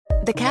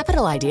The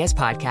Capital Ideas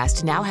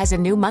podcast now has a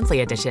new monthly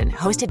edition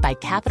hosted by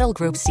Capital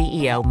Group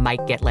CEO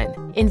Mike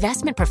Gitlin.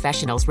 Investment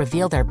professionals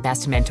reveal their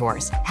best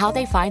mentors, how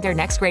they find their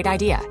next great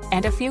idea,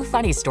 and a few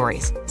funny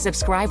stories.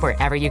 Subscribe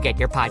wherever you get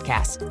your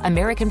podcasts.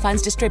 American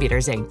Funds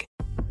Distributors, Inc.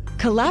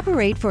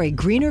 Collaborate for a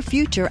greener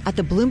future at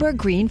the Bloomberg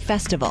Green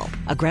Festival,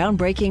 a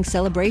groundbreaking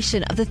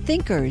celebration of the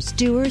thinkers,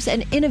 doers,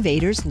 and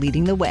innovators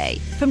leading the way.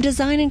 From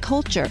design and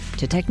culture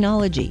to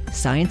technology,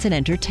 science, and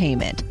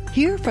entertainment.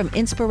 Hear from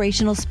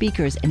inspirational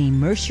speakers and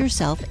immerse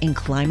yourself in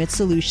climate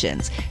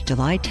solutions.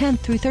 July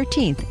 10th through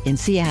 13th in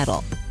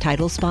Seattle.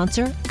 Title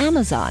sponsor,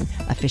 Amazon.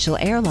 Official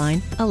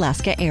airline,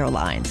 Alaska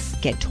Airlines.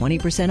 Get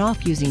 20%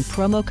 off using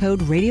promo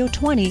code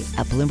radio20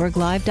 at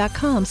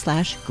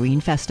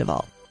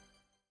bloomberglive.com/greenfestival.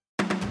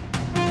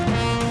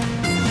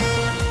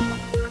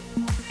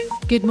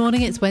 Good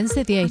morning, it's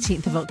Wednesday the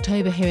 18th of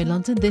October here in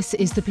London. This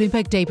is the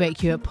Bloomberg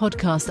Daybreak Europe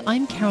podcast.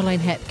 I'm Caroline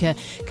Hepker.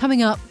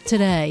 Coming up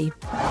today...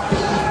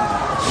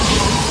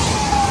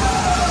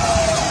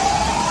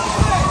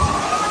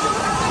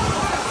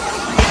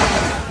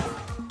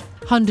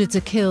 Hundreds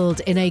are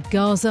killed in a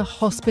Gaza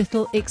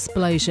hospital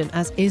explosion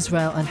as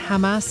Israel and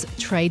Hamas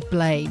trade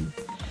blame.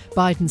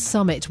 Biden's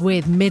summit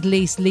with Middle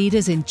East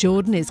leaders in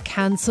Jordan is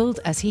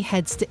cancelled as he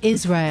heads to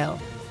Israel.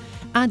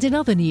 And in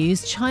other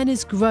news,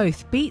 China's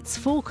growth beats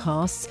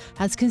forecasts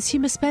as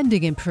consumer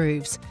spending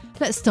improves.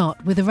 Let's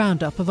start with a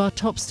roundup of our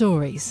top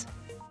stories.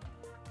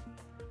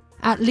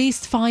 At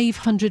least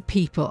 500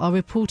 people are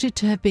reported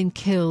to have been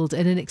killed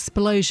in an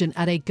explosion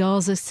at a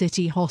Gaza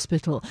City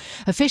hospital.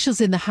 Officials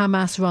in the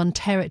Hamas-run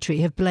territory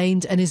have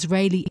blamed an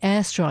Israeli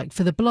airstrike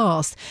for the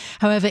blast.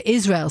 However,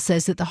 Israel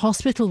says that the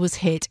hospital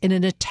was hit in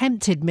an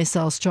attempted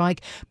missile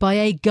strike by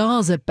a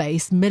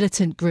Gaza-based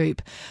militant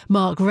group.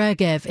 Mark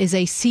Regev is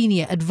a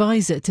senior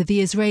advisor to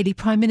the Israeli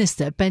Prime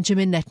Minister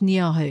Benjamin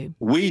Netanyahu.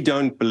 We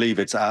don't believe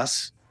it's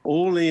us.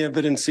 All the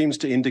evidence seems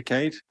to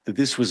indicate that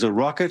this was a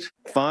rocket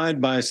fired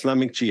by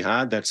Islamic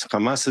Jihad, that's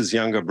Hamas's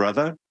younger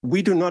brother.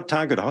 We do not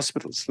target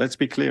hospitals. Let's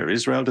be clear,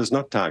 Israel does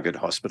not target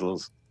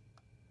hospitals.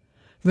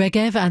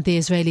 Regev and the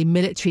Israeli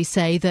military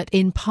say that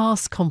in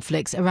past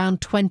conflicts,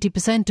 around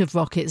 20% of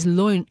rockets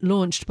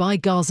launched by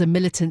Gaza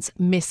militants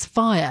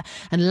misfire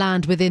and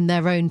land within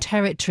their own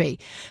territory.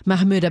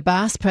 Mahmoud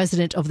Abbas,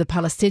 president of the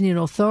Palestinian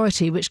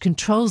Authority, which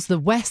controls the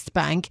West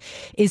Bank,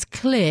 is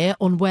clear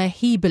on where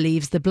he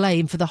believes the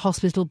blame for the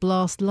hospital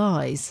blast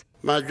lies.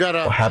 What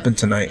happened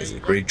tonight is a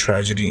great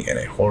tragedy and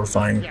a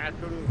horrifying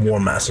war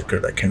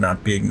massacre that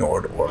cannot be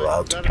ignored or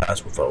allowed to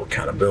pass without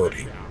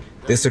accountability.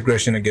 This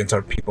aggression against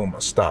our people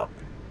must stop,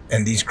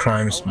 and these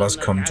crimes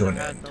must come to an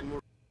end.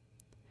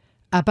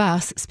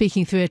 Abbas,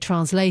 speaking through a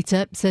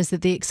translator, says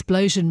that the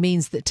explosion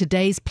means that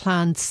today's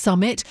planned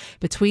summit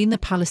between the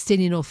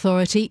Palestinian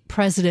Authority,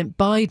 President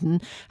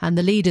Biden, and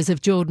the leaders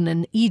of Jordan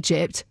and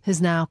Egypt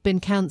has now been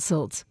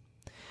cancelled.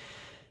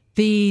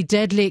 The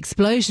deadly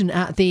explosion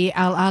at the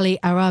Al Ali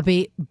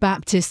Arabi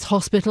Baptist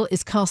Hospital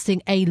is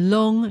casting a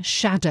long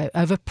shadow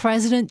over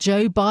President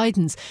Joe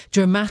Biden's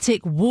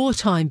dramatic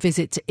wartime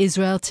visit to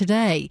Israel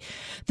today.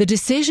 The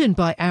decision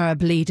by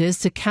Arab leaders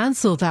to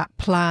cancel that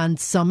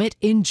planned summit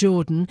in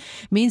Jordan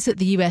means that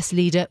the US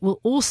leader will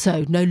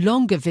also no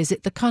longer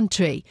visit the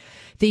country.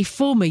 The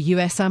former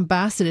US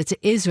ambassador to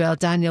Israel,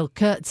 Daniel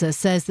Kurtzer,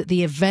 says that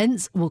the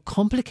events will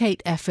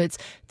complicate efforts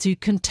to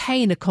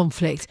contain a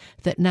conflict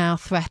that now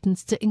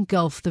threatens to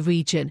engulf the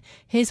region.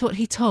 Here's what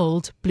he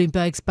told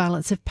Bloomberg's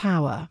Balance of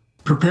Power.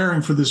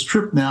 Preparing for this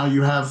trip now,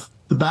 you have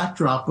the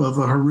backdrop of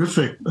a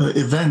horrific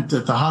event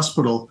at the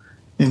hospital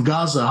in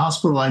Gaza, a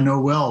hospital I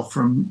know well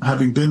from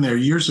having been there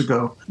years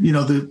ago. You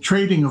know, the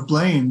trading of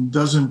blame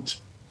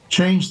doesn't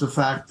change the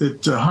fact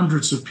that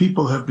hundreds of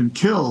people have been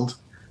killed,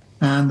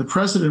 and the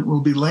president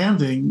will be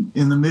landing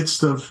in the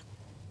midst of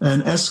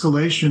an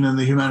escalation in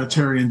the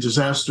humanitarian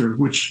disaster,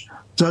 which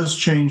does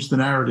change the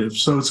narrative.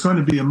 So it's going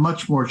to be a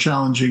much more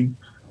challenging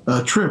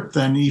trip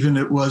than even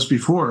it was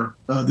before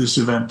this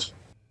event.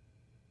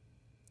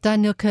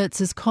 Daniel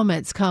Kurtz's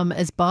comments come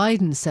as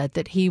Biden said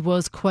that he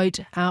was, quote,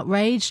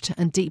 outraged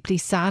and deeply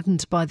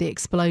saddened by the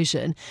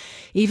explosion.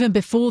 Even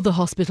before the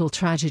hospital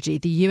tragedy,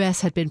 the US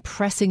had been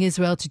pressing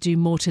Israel to do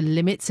more to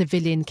limit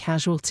civilian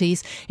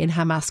casualties in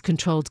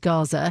Hamas-controlled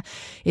Gaza.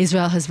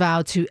 Israel has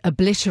vowed to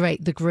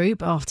obliterate the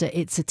group after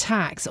its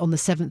attacks on the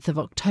 7th of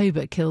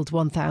October killed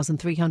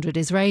 1,300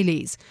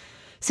 Israelis.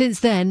 Since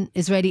then,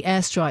 Israeli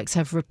airstrikes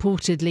have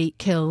reportedly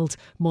killed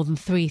more than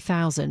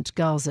 3,000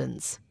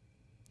 Gazans.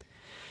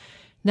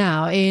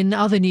 Now, in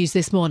other news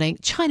this morning,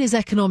 China's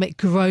economic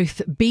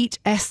growth beat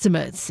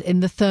estimates in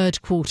the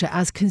third quarter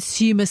as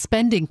consumer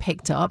spending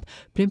picked up.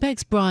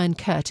 Bloomberg's Brian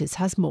Curtis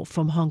has more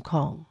from Hong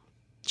Kong.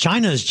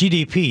 China's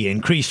GDP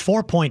increased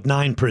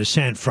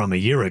 4.9% from a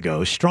year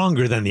ago,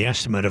 stronger than the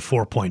estimate of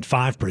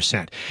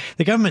 4.5%.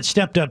 The government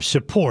stepped up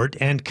support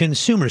and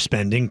consumer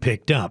spending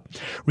picked up.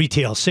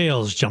 Retail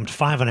sales jumped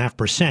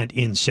 5.5%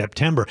 in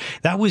September.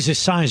 That was a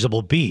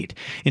sizable beat.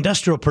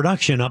 Industrial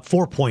production up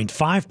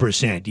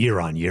 4.5%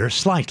 year on year,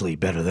 slightly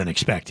better than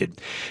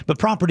expected. But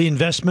property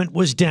investment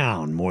was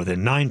down more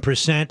than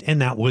 9%,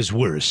 and that was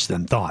worse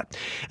than thought.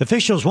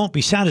 Officials won't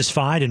be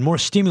satisfied, and more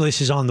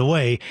stimulus is on the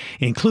way,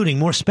 including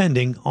more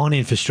spending on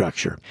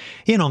infrastructure.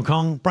 In Hong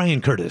Kong,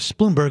 Brian Curtis,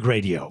 Bloomberg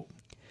Radio.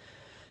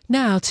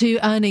 Now to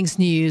earnings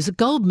news.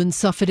 Goldman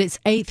suffered its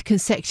 8th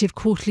consecutive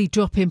quarterly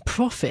drop in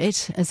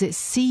profit as its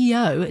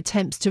CEO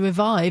attempts to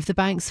revive the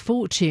bank's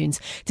fortunes.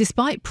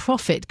 Despite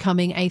profit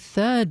coming a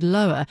third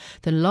lower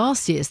than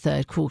last year's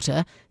third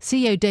quarter,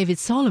 CEO David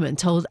Solomon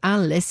told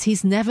analysts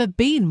he's never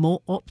been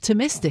more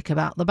optimistic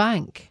about the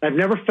bank. I've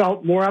never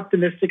felt more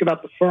optimistic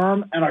about the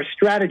firm, and our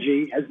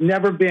strategy has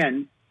never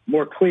been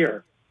more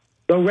clear.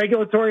 Though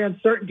regulatory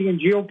uncertainty and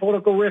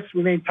geopolitical risks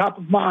remain top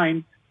of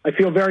mind, I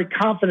feel very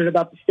confident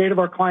about the state of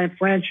our client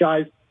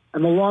franchise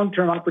and the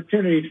long-term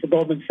opportunities for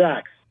Goldman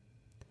Sachs.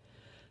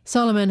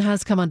 Solomon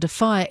has come under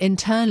fire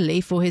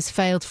internally for his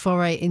failed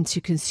foray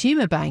into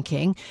consumer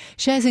banking.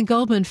 Shares in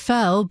Goldman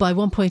fell by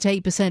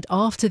 1.8%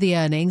 after the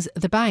earnings.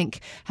 The bank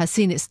has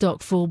seen its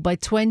stock fall by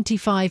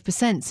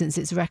 25% since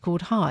its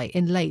record high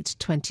in late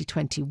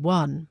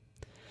 2021.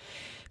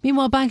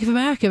 Meanwhile, Bank of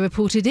America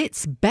reported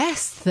its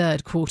best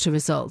third quarter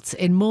results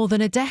in more than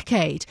a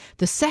decade.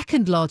 The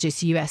second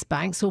largest US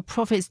bank saw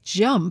profits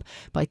jump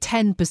by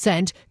 10%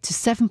 to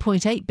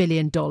 $7.8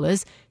 billion.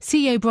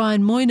 CEO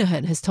Brian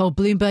Moynihan has told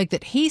Bloomberg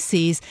that he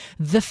sees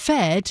the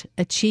Fed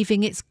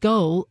achieving its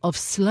goal of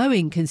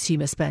slowing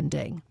consumer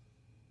spending.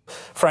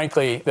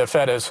 Frankly, the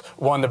Fed has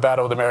won the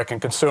battle with the American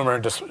consumer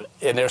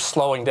and they're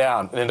slowing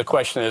down. And then the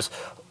question is,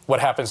 what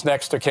happens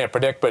next, I can't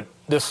predict, but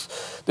this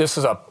is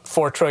a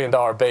 $4 trillion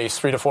base,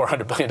 $300 to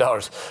 $400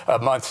 billion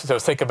a month. So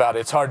think about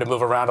it. It's hard to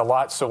move around a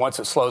lot. So once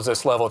it slows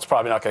this level, it's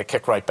probably not going to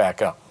kick right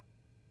back up.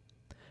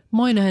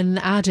 Moynihan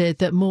added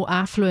that more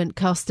affluent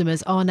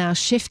customers are now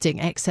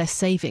shifting excess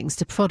savings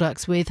to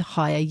products with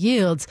higher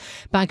yields.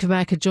 Bank of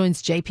America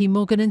joins JP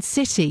Morgan and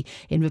Citi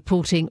in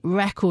reporting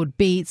record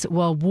beats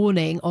while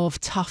warning of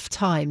tough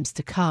times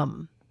to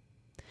come.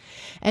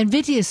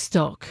 Nvidia's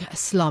stock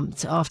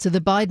slumped after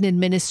the Biden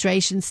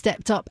administration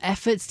stepped up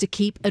efforts to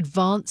keep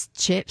advanced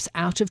chips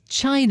out of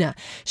China.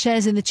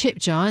 Shares in the chip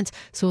giant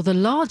saw the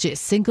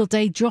largest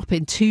single-day drop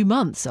in 2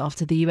 months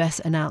after the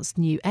US announced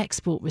new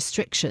export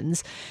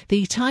restrictions.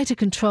 The tighter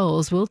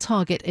controls will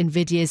target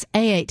Nvidia's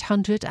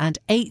A800 and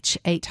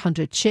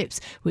H800 chips,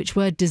 which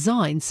were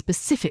designed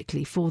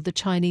specifically for the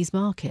Chinese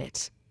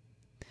market.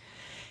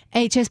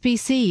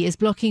 HSBC is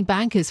blocking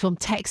bankers from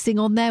texting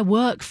on their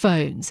work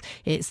phones.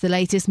 It's the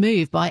latest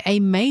move by a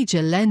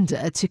major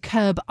lender to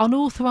curb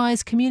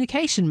unauthorised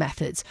communication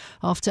methods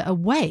after a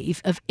wave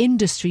of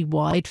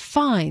industry-wide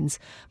fines.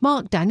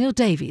 Mark Daniel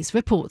Davies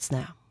reports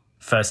now.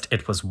 First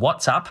it was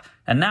WhatsApp,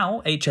 and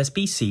now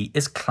HSBC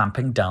is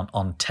clamping down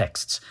on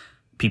texts.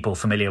 People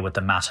familiar with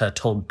the matter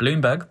told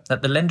Bloomberg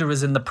that the lender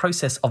is in the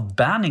process of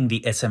banning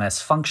the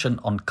SMS function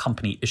on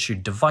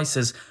company-issued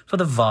devices for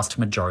the vast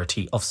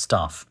majority of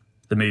staff.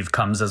 The move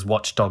comes as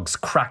watchdogs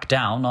crack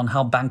down on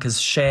how bankers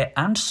share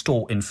and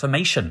store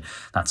information.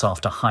 That's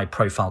after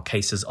high-profile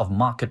cases of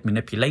market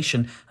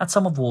manipulation at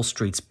some of Wall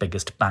Street's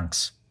biggest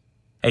banks.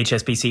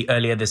 HSBC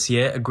earlier this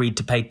year agreed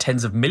to pay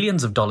tens of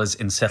millions of dollars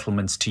in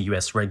settlements to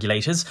US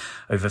regulators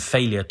over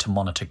failure to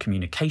monitor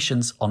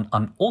communications on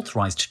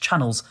unauthorized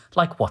channels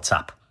like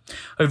WhatsApp.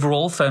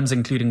 Overall, firms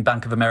including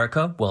Bank of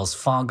America, Wells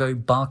Fargo,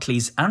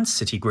 Barclays and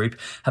Citigroup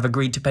have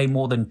agreed to pay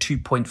more than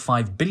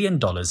 $2.5 billion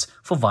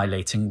for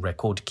violating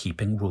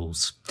record-keeping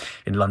rules.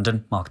 In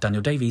London, Mark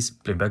Daniel Davies,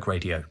 Bloomberg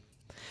Radio.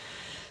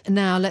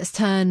 Now let's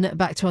turn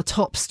back to our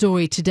top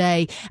story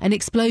today. An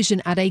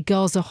explosion at a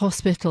Gaza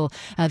hospital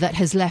that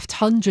has left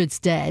hundreds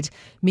dead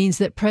means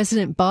that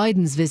President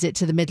Biden's visit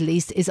to the Middle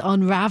East is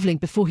unravelling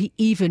before he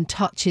even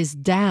touches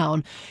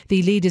down.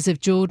 The leaders of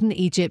Jordan,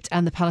 Egypt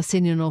and the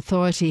Palestinian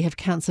Authority have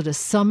cancelled a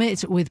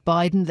summit with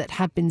Biden that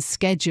had been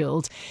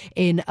scheduled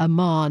in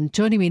Amman.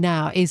 Joining me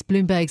now is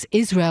Bloomberg's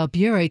Israel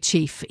Bureau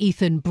Chief,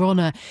 Ethan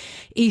Bronner.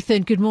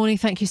 Ethan, good morning.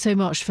 Thank you so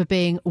much for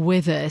being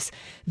with us.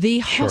 The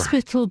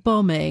hospital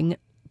bombing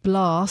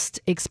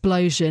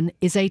explosion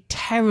is a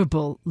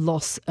terrible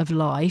loss of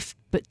life,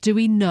 but do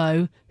we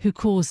know who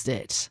caused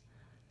it?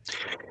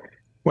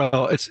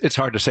 Well, it's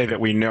hard to say that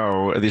we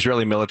know. The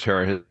Israeli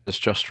military has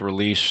just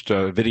released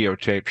a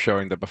videotape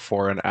showing the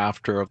before and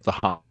after of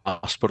the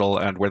hospital,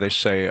 and where they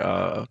say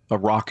a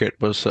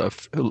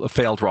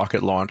failed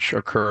rocket launch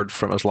occurred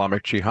from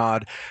Islamic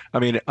Jihad. I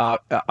mean,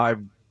 I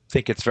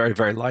think it's very,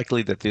 very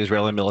likely that the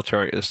Israeli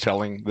military is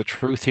telling the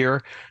truth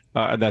here.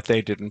 And that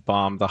they didn't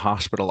bomb the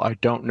hospital. I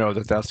don't know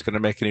that that's going to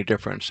make any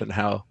difference in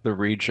how the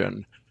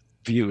region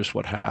views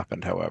what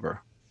happened,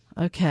 however.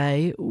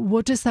 OK,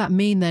 what does that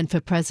mean then for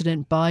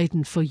President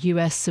Biden, for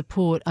US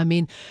support? I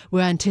mean,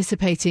 we're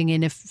anticipating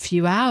in a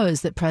few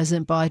hours that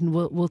President Biden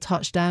will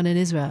touch down in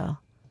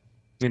Israel.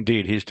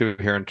 Indeed, he's due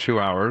here in 2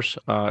 hours.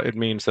 It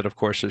means that, of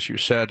course, as you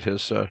said,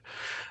 his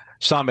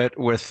summit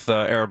with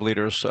Arab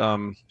leaders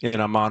in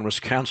Amman was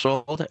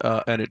canceled,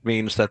 and it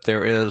means that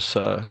there is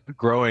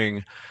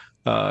growing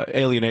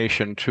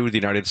alienation to the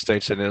United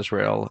States and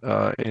Israel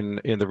in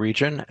the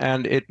region,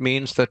 and it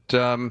means that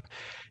the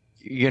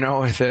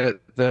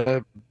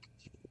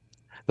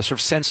sort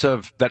of sense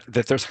of that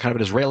there's kind of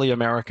an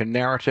Israeli-American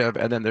narrative,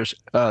 and then there's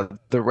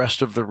the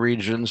rest of the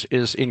regions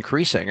is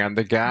increasing, and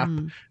the gap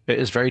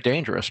is very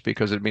dangerous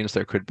because it means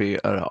there could be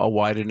a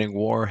widening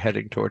war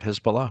heading toward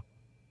Hezbollah.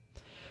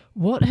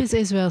 What has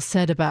Israel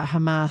said about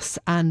Hamas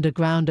and a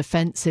ground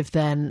offensive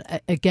then,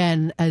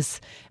 again,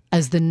 as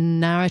the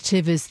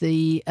narrative, as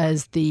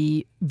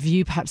the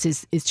view perhaps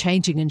is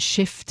changing and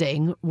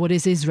shifting? What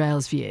is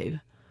Israel's view?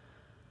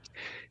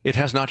 It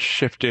has not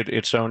shifted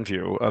its own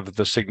view of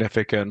the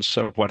significance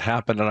of what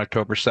happened on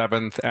October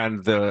 7th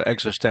and the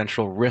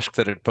existential risk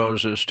that it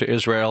poses to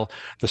Israel,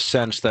 the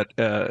sense that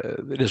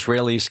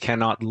Israelis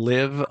cannot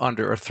live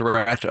under a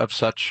threat of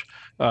such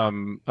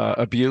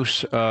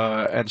abuse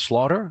and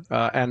slaughter.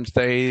 And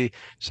they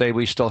say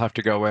we still have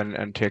to go in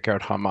and take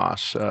out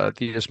Hamas.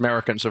 The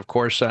Americans, of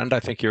course, and I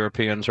think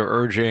Europeans are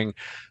urging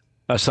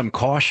some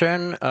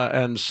caution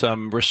and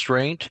some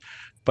restraint,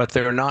 but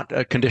they're not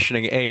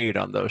conditioning aid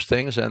on those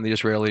things, and the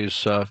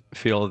Israelis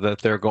feel that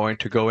they're going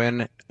to go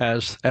in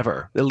as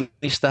ever. At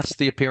least that's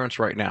the appearance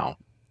right now.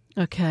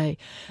 Okay.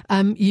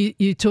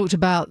 You talked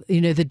about,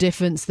 the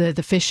difference, the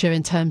fissure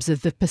in terms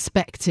of the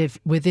perspective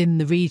within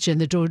the region.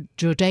 The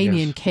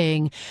Jordanian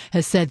king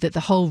has said that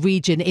the whole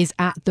region is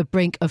at the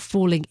brink of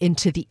falling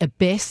into the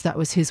abyss. That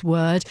was his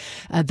word.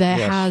 There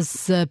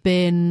have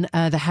been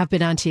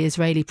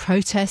anti-Israeli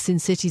protests in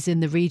cities in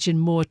the region,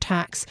 more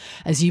attacks,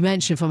 as you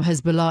mentioned, from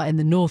Hezbollah in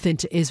the north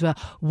into Israel.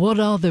 What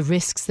are the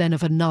risks then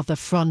of another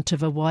front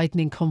of a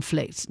widening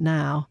conflict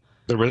now?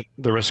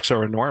 The risks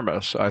are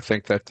enormous. I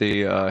think that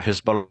the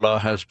Hezbollah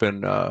has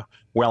been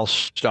well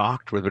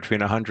stocked with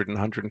between 100 and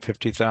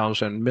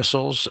 150,000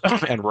 missiles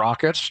and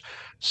rockets,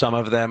 some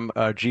of them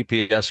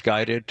GPS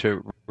guided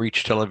to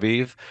reach Tel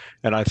Aviv.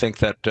 And I think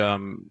that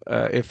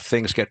if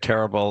things get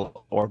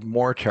terrible, or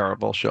more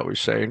terrible, shall we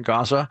say, in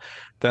Gaza,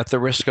 that the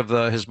risk of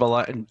the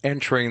Hezbollah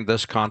entering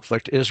this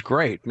conflict is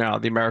great. Now,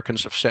 the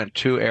Americans have sent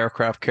 2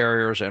 aircraft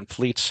carriers and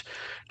fleets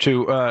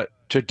to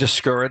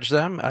discourage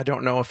them. I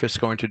don't know if it's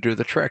going to do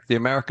the trick. The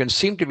Americans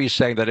seem to be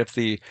saying that if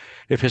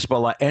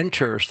Hezbollah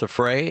enters the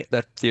fray,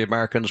 that the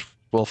Americans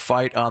will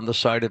fight on the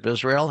side of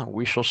Israel.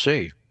 We shall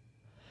see.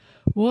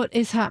 What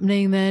is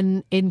happening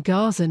then in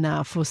Gaza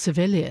now for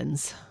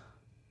civilians?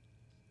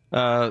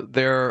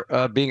 They're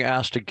being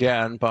asked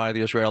again by the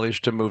Israelis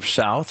to move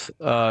south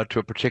to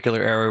a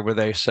particular area where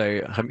they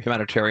say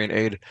humanitarian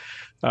aid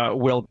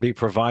will be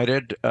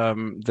provided.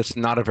 That's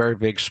not a very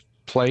big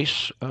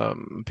place.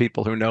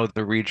 People who know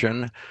the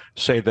region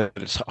say that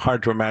it's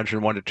hard to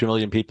imagine 1 to 2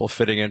 million people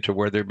fitting into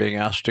where they're being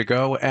asked to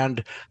go.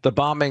 And the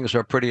bombings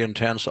are pretty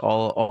intense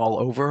all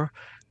over.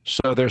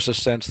 So there's a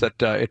sense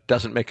that it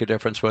doesn't make a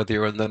difference whether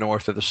you're in the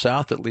north or the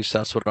south. At least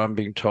that's what I'm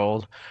being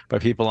told by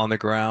people on the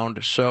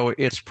ground. So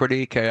it's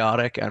pretty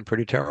chaotic and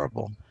pretty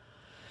terrible.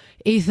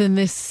 Ethan,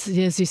 this,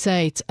 as you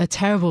say, it's a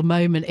terrible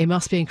moment. It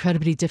must be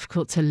incredibly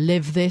difficult to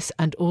live this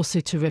and also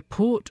to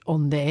report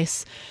on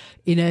this.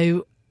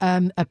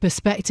 A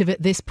perspective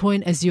at this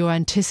point as you're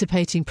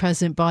anticipating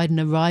President Biden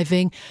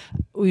arriving.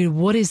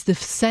 What is the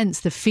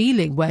sense, the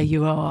feeling where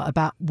you are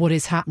about what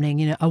is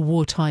happening, a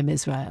wartime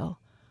Israel?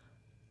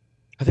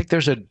 I think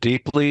there's a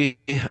deeply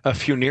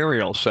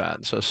funereal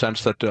sense, a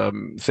sense that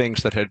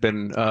things that had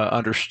been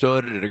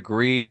understood and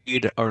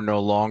agreed are no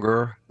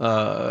longer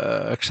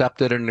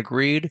accepted and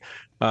agreed,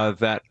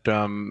 that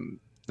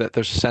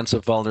there's a sense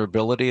of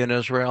vulnerability in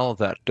Israel,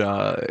 that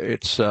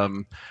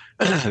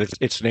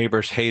its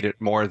neighbors hate it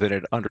more than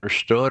it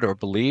understood or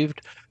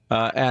believed.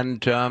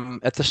 And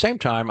at the same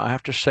time, I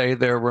have to say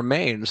there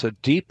remains a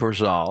deep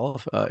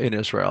resolve in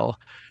Israel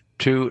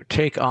to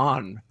take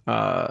on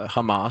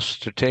Hamas,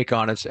 to take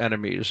on its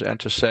enemies, and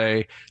to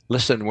say,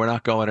 listen, we're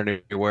not going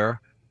anywhere.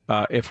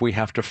 If we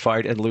have to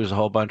fight and lose a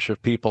whole bunch of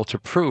people to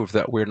prove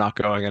that we're not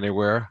going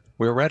anywhere,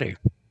 we're ready.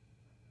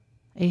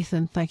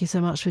 Ethan, thank you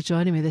so much for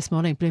joining me this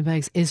morning.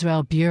 Bloomberg's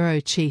Israel Bureau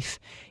Chief,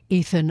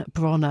 Ethan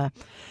Bronner.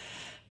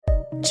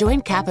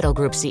 Join Capital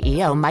Group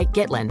CEO Mike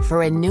Gitlin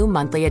for a new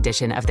monthly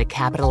edition of the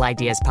Capital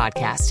Ideas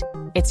Podcast.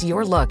 It's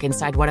your look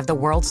inside one of the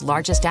world's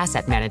largest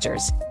asset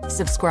managers.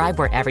 Subscribe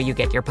wherever you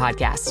get your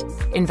podcasts.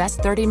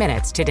 Invest 30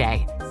 minutes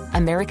today.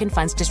 American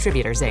Funds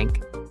Distributors,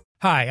 Inc.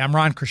 Hi, I'm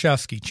Ron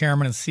Kraszewski,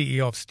 Chairman and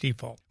CEO of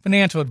Stifel.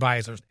 Financial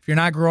advisors, if you're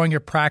not growing your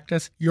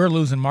practice, you're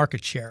losing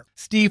market share.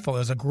 Stifel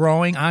is a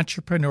growing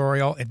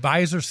entrepreneurial,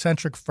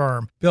 advisor-centric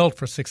firm built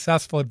for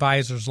successful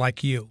advisors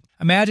like you.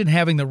 Imagine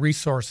having the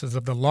resources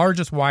of the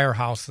largest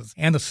wirehouses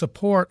and the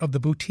support of the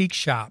boutique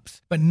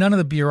shops, but none of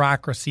the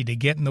bureaucracy to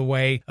get in the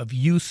way of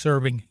you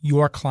serving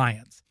your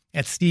clients.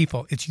 At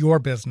Stifel, it's your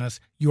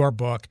business, your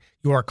book,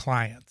 your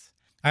clients.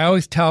 I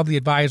always tell the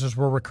advisors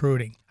we're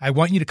recruiting, I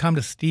want you to come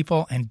to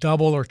Stifel and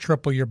double or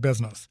triple your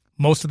business.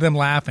 Most of them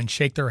laugh and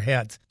shake their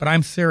heads, but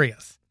I'm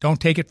serious. Don't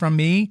take it from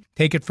me.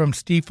 Take it from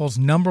Stifel's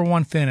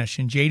 #1 finish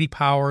in J.D.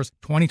 Power's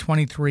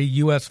 2023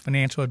 U.S.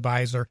 Financial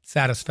Advisor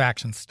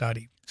Satisfaction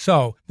Study.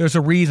 So, there's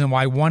a reason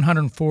why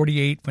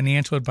 148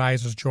 financial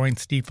advisors joined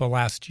Stifel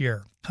last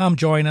year. Come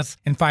join us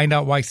and find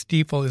out why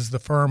Stifel is the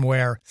firm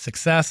where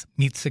success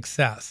meets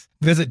success.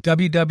 Visit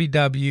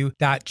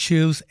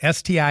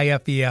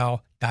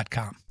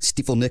www.choosestifel.com.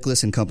 Stifel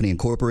Nicholas and Company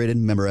Incorporated,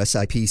 member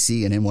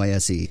SIPC and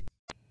NYSE.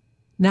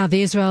 Now,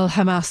 the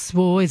Israel-Hamas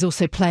war is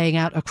also playing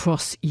out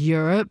across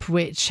Europe,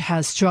 which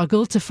has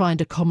struggled to find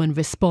a common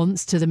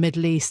response to the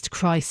Middle East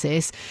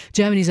crisis.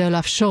 Germany's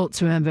Olaf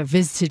Scholz, remember,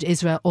 visited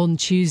Israel on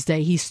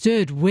Tuesday. He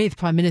stood with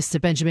Prime Minister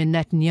Benjamin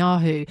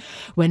Netanyahu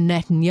when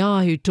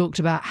Netanyahu talked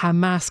about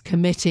Hamas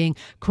committing,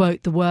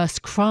 quote, the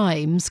worst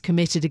crimes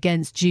committed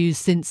against Jews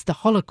since the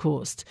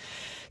Holocaust.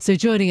 So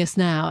joining us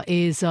now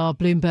is our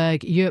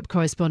Bloomberg Europe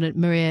correspondent,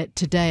 Maria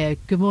Tadeo.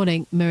 Good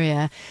morning,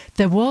 Maria.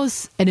 There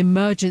was an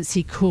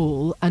emergency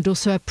call and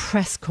also a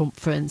press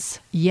conference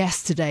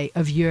yesterday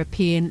of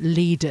European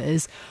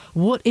leaders.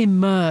 What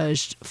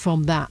emerged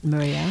from that,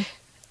 Maria?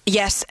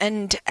 Yes,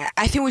 and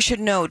I think we should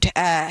note,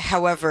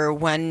 however,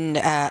 when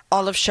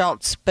Olaf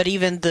Scholz, but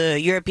even the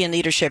European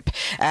leadership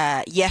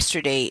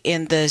yesterday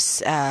in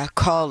this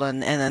call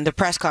and the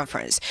press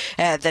conference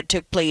that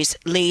took place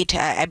late,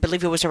 I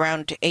believe it was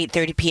around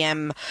 8:30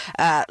 p.m.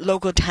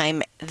 Local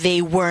time,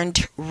 they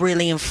weren't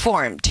really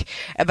informed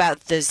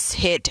about this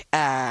hit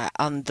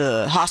on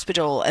the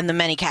hospital and the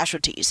many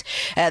casualties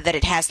that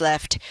it has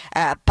left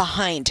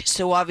behind.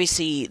 So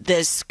obviously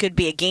this could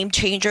be a game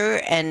changer,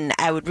 and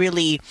I would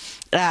really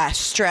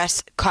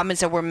stress comments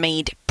that were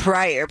made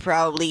prior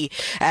probably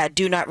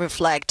do not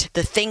reflect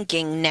the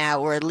thinking now,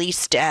 or at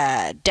least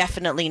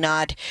definitely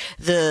not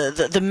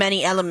the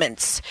many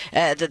elements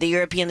that the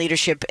European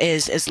leadership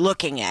is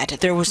looking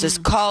at. There was this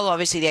call.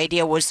 Obviously, the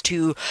idea was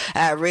to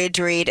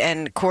reiterate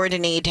and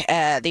coordinate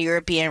the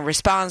European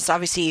response.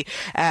 Obviously,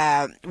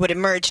 what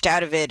emerged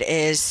out of it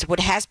is what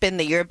has been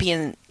the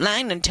European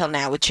line until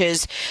now, which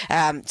is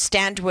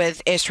stand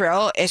with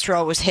Israel.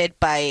 Israel was hit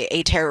by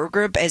a terror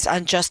group, is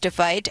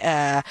unjustified.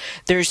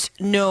 There's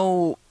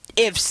no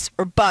ifs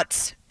or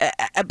buts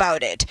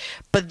about it.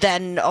 But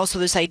then also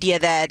this idea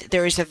that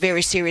there is a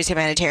very serious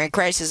humanitarian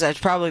crisis that's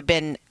probably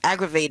been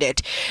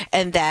aggravated,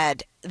 and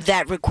that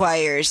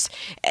requires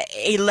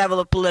a level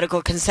of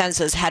political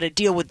consensus how to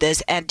deal with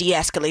this and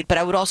de-escalate. But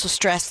I would also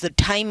stress the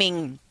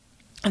timing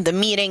of the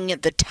meeting,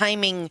 the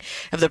timing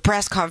of the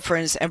press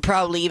conference, and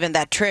probably even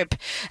that trip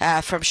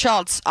from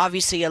Scholz.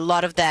 Obviously, a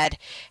lot of that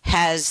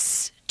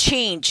has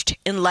changed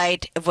in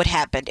light of what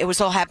happened. It was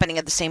all happening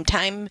at the same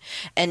time,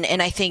 and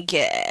I think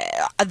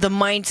the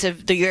minds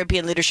of the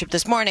European leadership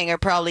this morning are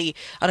probably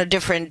on a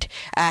different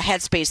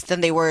headspace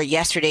than they were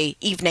yesterday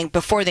evening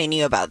before they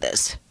knew about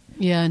this.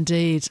 Yeah,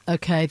 indeed.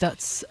 Okay,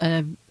 that's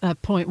a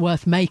point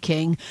worth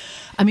making.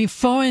 I mean,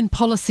 foreign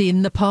policy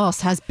in the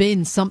past has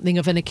been something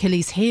of an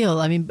Achilles heel.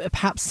 I mean,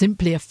 perhaps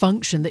simply a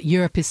function that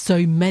Europe is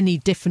so many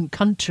different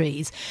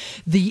countries.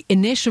 The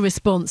initial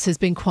response has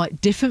been quite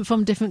different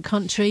from different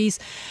countries.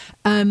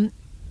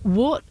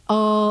 What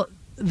are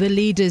the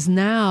leaders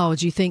now,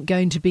 do you think,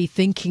 going to be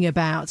thinking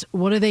about?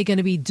 What are they going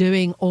to be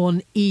doing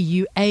on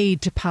EU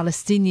aid to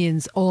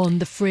Palestinians, on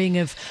the freeing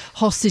of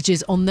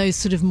hostages, on those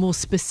sort of more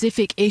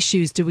specific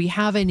issues? Do we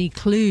have any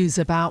clues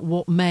about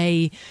what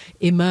may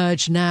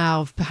emerge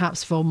now,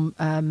 perhaps from,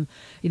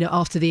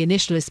 after the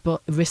initial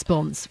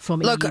response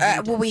from EU? Look,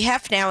 what we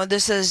have now, and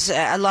this is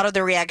a lot of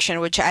the reaction,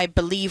 which I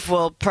believe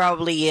will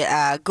probably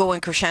go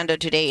in crescendo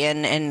today,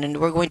 and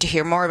we're going to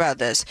hear more about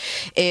this,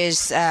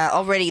 is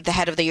already the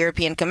head of the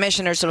European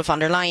Commission, Ursula von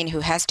der Leyen, who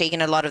has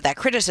taken a lot of that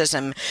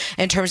criticism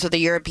in terms of the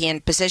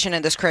European position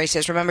in this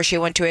crisis. Remember, she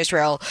went to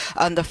Israel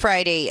on the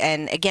Friday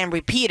and again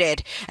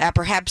repeated,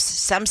 perhaps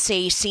some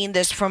say, seen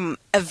this from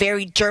a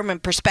very German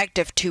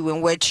perspective too,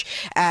 in which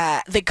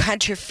the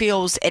country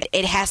feels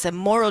it has a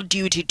moral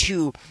duty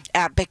to,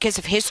 because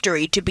of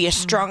history, to be a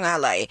strong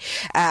ally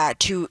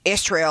to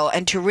Israel,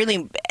 and to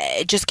really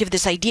just give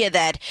this idea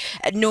that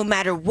no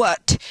matter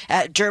what,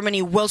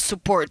 Germany will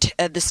support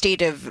the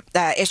state of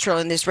Israel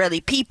and the Israeli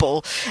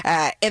people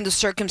in the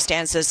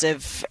circumstances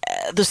of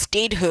the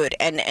statehood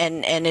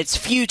and its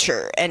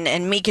future,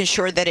 and making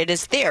sure that it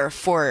is there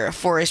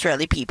for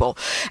Israeli people.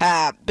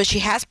 But she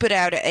has put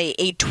out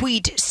a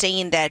tweet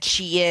saying that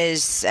she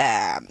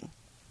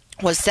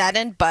was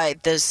saddened by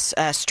this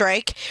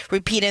strike,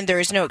 repeating there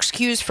is no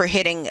excuse for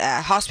hitting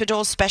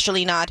hospitals,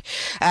 especially not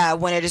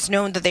when it is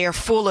known that they are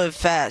full of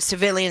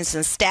civilians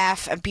and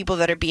staff and people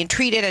that are being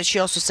treated. And she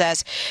also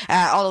says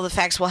all of the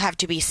facts will have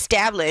to be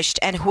established,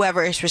 and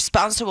whoever is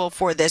responsible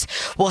for this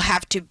will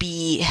have to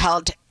be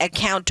held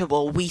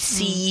accountable. We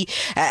see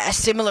a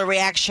similar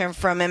reaction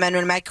from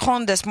Emmanuel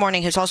Macron this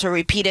morning, who's also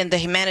repeating the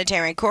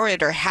humanitarian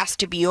corridor has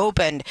to be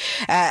opened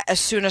as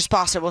soon as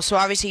possible. So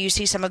obviously you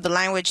see some of the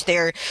language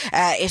there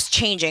is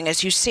changing.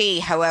 As you say,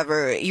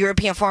 however,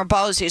 European foreign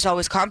policy is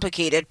always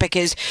complicated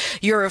because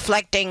you're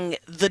reflecting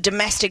the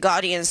domestic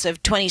audience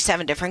of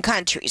 27 different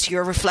countries.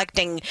 You're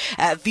reflecting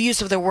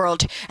views of the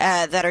world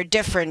that are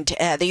different.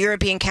 The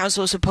European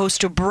Council is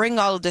supposed to bring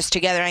all of this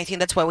together, and I think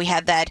that's why we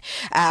had that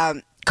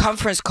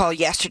conference call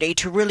yesterday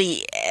to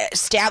really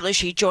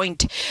establish a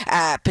joint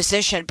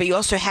position. But you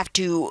also have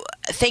to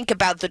think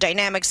about the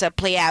dynamics that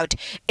play out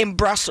in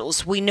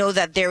Brussels. We know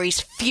that there is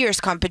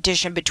fierce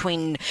competition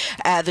between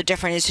the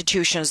different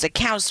institutions, the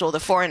Council, the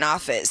Foreign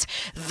Office,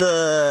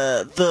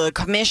 the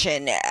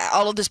Commission,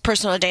 all of this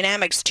personal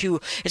dynamics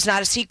too. It's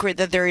not a secret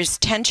that there is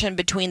tension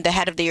between the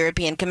head of the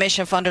European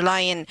Commission, von der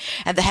Leyen,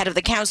 and the head of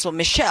the Council,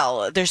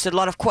 Michel. There's a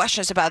lot of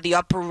questions about the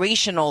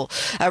operational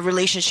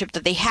relationship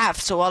that they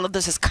have. So all of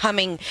this is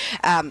coming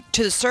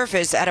to the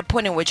surface at a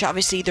point in which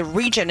obviously the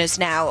region is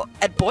now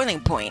at boiling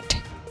point.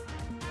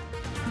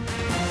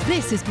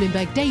 This is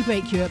Bloomberg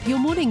Daybreak Europe, your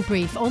morning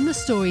brief on the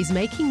stories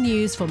making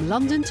news from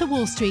London to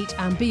Wall Street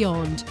and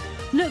beyond.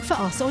 Look for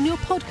us on your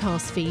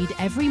podcast feed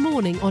every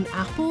morning on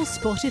Apple,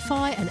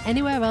 Spotify and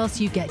anywhere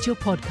else you get your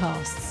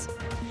podcasts.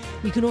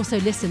 You can also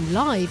listen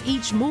live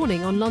each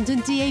morning on London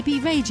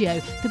DAB Radio,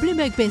 the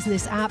Bloomberg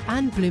Business app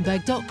and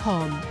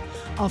Bloomberg.com.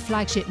 Our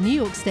flagship New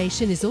York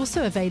station is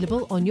also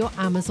available on your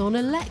Amazon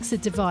Alexa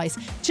device.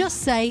 Just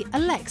say,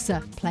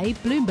 Alexa, play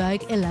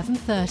Bloomberg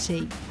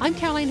 1130. I'm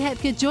Caroline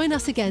Hepker. Join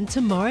us again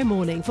tomorrow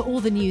morning for all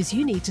the news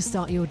you need to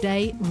start your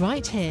day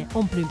right here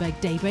on Bloomberg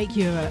Daybreak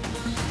Europe.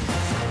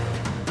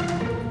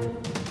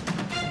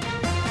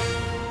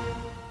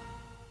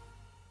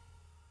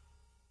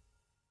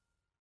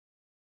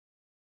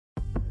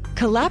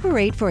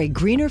 Collaborate for a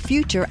greener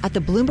future at the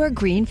Bloomberg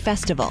Green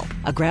Festival,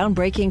 a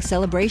groundbreaking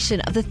celebration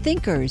of the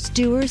thinkers,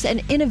 doers,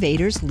 and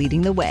innovators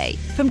leading the way.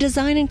 From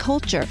design and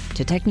culture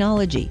to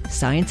technology,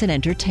 science, and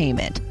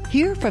entertainment.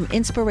 Hear from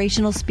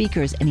inspirational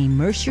speakers and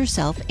immerse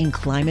yourself in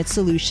climate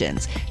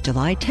solutions.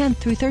 July 10th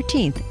through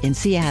 13th in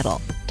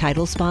Seattle.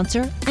 Title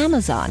sponsor,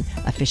 Amazon.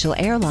 Official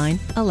airline,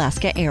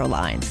 Alaska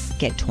Airlines.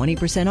 Get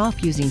 20%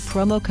 off using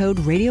promo code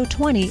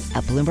radio20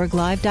 at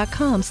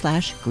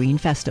BloombergLive.com/Green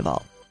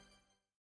Festival.